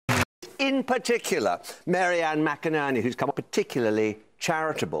in particular Mary-Ann McInerney, who's come particularly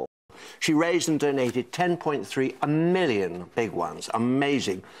charitable. She raised and donated 10.3 million big ones.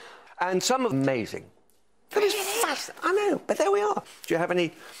 Amazing. And some of amazing. That is fast. I know, but there we are. Do you have any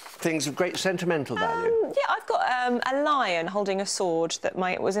things of great sentimental value? Yeah, I've got a lion holding a sword that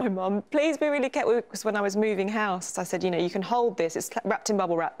was in my mum. Please be really careful, because when I was moving house, I said, you know, you can hold this. It's wrapped in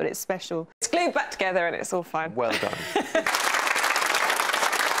bubble wrap, but it's special. It's glued back together and it's all fine. Well done.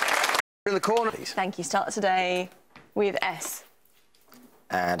 In the corner, please. Thank you. Start today with S.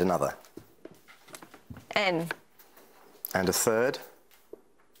 And another. N. And a third.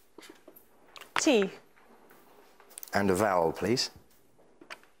 T. And a vowel, please.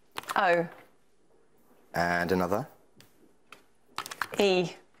 O. And another.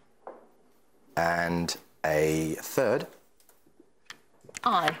 E. And a third.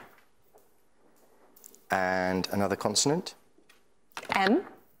 I. And another consonant. M.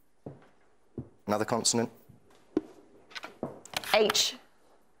 Another consonant. H.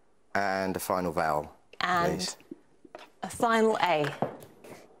 And a final vowel, And please. a final A.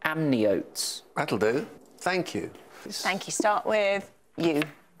 Amniotes. That'll do. Thank you. Thank you. Start with U.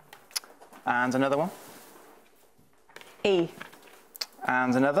 And another one. E.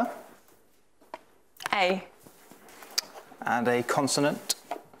 And another. A. And a consonant.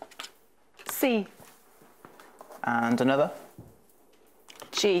 C. And another.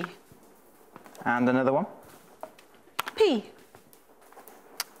 G. And another one. P.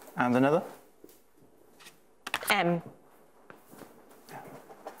 And another. M.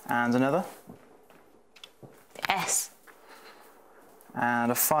 And another. S.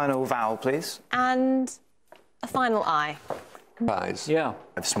 And a final vowel, please. And a final I. Guys. Yeah.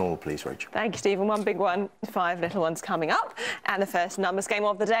 Have small, please, Rachel. Thank you, Stephen. One big one, 5 little ones coming up. And the first numbers game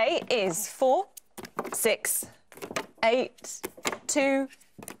of the day is 4, 6, 8, 2,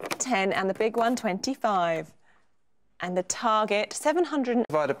 10, and the big one, 25. And the target, 700...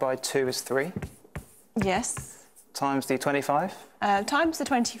 Divided by 2 is 3. Yes. Times the 25. Times the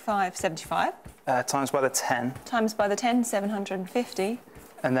 25, 75. Times by the 10. Times by the 10, 750.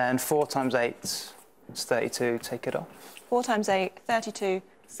 And then 4 times 8 is 32. Take it off. 4 times 8, 32,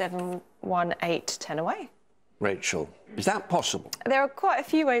 718, 10 away. Rachel, is that possible? There are quite a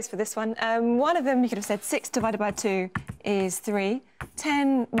few ways for this one. One of them, you could have said 6 divided by 2 is 3.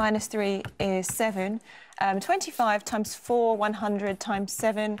 10 minus 3 is 7. 25 times 4, 100 times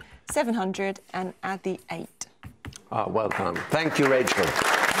 7, 700, and add the 8. Ah, well done. Thank you, Rachel.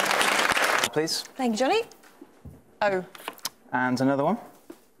 Please. Thank you, Johnny. O. And another one.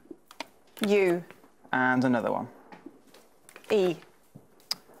 U. And another one. E.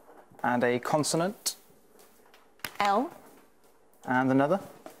 And a consonant. L. And another.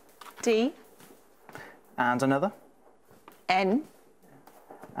 D. And another. N.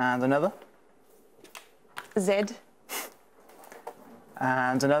 And another. Z.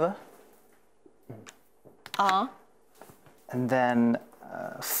 And another. R. And then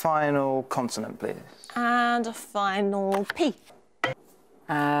final consonant, please. And a final P.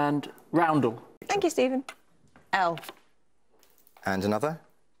 And roundel. Thank you, Stephen. L. And another.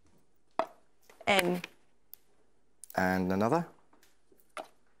 N. And another.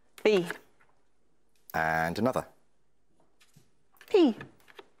 B. And another. P.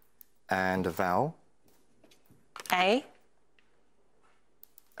 And a vowel. A.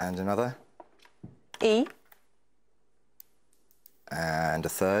 And another. E. And a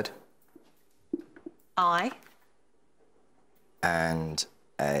third. I. And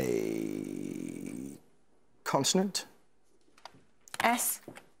a consonant. S.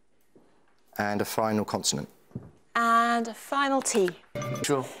 And a final consonant. And a final T.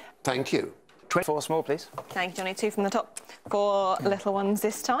 Sure. Thank you. 4 small, please. Thank you, Johnny. 2 from the top. 4 little ones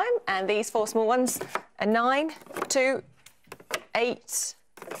this time. And these 4 small ones are 9, 2, 8,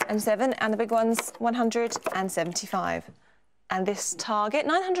 and 7. And the big ones, 175. And this target,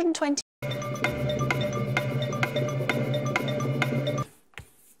 920.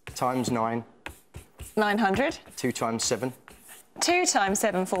 Times 9. 900. 2 times 7. 2 times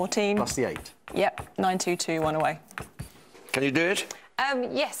 7, 14. Plus the 8. Yep, 922, 1 away. Can you do it?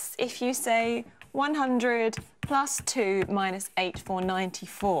 Yes, if you say 100 plus 2 minus 8 for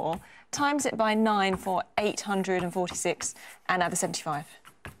 94, times it by 9 for 846, and add the 75.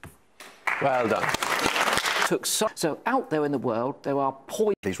 Well done. So out there in the world, there are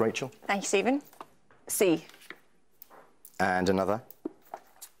poison. Please, Rachel. Thank you, Stephen. C. And another.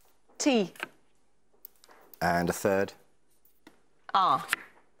 T. And a third. R.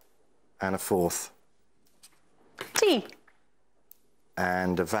 And a fourth. T.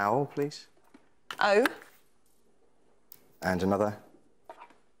 And a vowel, please. O. And another.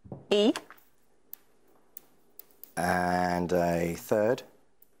 E. And a third.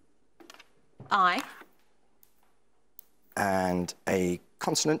 I. And a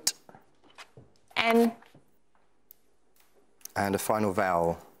consonant. N. And a final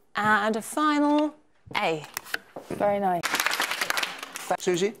vowel. And a final A. Very nice.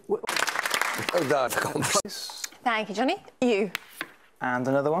 Susie? Oh, no, I've gone. Thank you, Johnny. U. And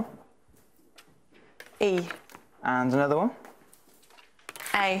another one. E. And another one.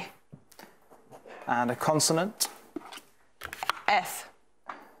 A. And a consonant. F.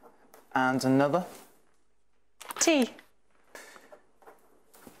 And another. T.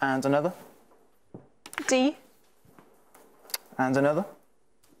 And another. D. And another.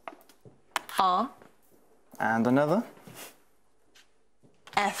 R. And another.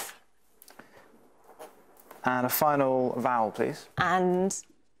 F. And a final vowel, please. And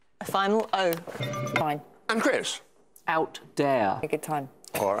a final O. Fine. And Chris? Out dare. A good time.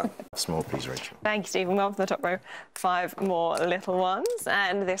 All right. Small, please, Rachel. Thank you, Stephen. Well from the top row. 5 more little ones.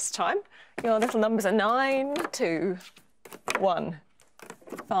 And this time, your little numbers are 9, 2, 1,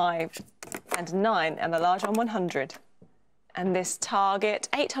 5, and 9. And the large one, 100. And this target,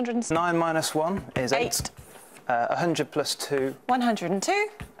 800. 9 minus 1 is 8. 8. 100 plus 2. 102.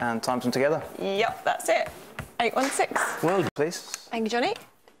 And times them together, Yep, that's it. 816. Well, please. Thank you, Johnny.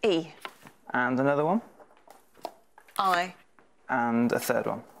 E. And another one. I. And a third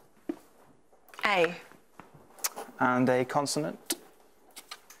one. A. And a consonant.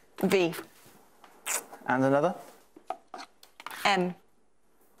 V. And another. M.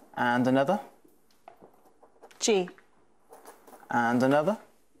 And another. G. And another.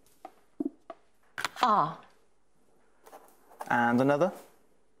 R. And another.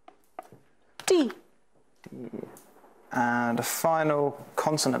 D. And a final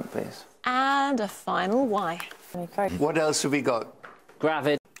consonant, please. And a final Y. what else have we got?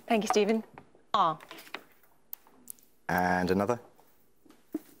 Gravid. Thank you, Stephen. R. And another.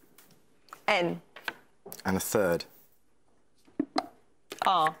 N. And a third.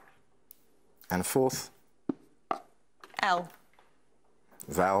 R. And a fourth. L.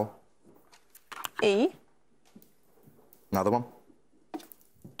 Vowel. E. Another one.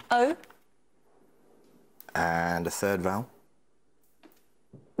 O. And a third vowel.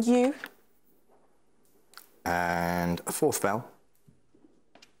 U. And a fourth vowel.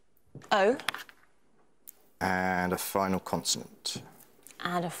 O. And a final consonant.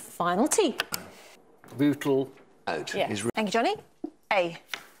 And a final T. Brutal. Out. Yeah. Is Thank you, Johnny. A.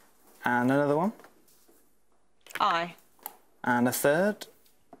 And another one. I. And a third.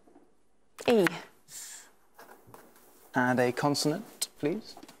 E. And a consonant,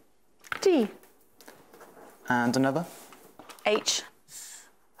 please. D. And another. H.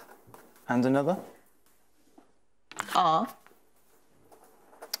 And another. R.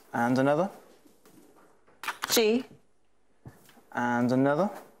 And another. G. And another.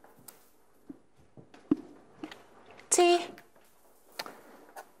 T.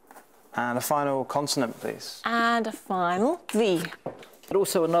 And a final consonant, please. And a final V. But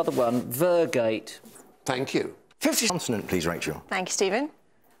also another one, Vergate. Thank you. 50 consonant, please, Rachel. Thank you, Stephen.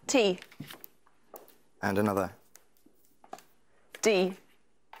 T. And another. D.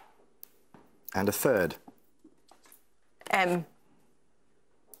 And a third. M.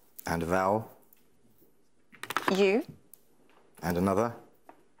 And a vowel. U. And another.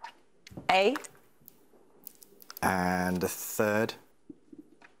 A. And a third.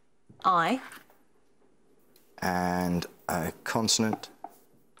 I. And a consonant.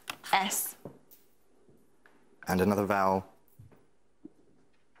 S. And another vowel.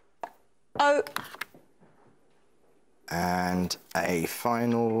 O. And a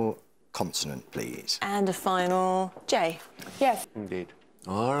final consonant, please. And a final J. Yes. Indeed.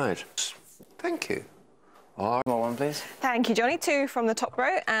 All right. Thank you. More one, please. Thank you, Johnny. 2 from the top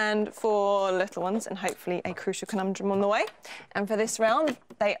row and 4 little ones and hopefully a crucial conundrum on the way. And for this round,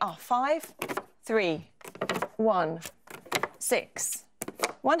 they are 5, 3, 1, 6,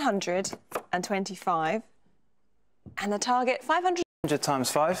 125. And the target, 500. 100 times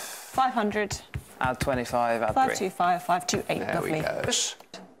 5. 500. Add 25, add 3. 525, 528. There Lovely. we go.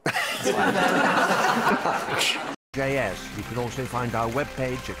 JS. You can also find our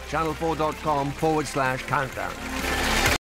webpage at channel4.com/countdown.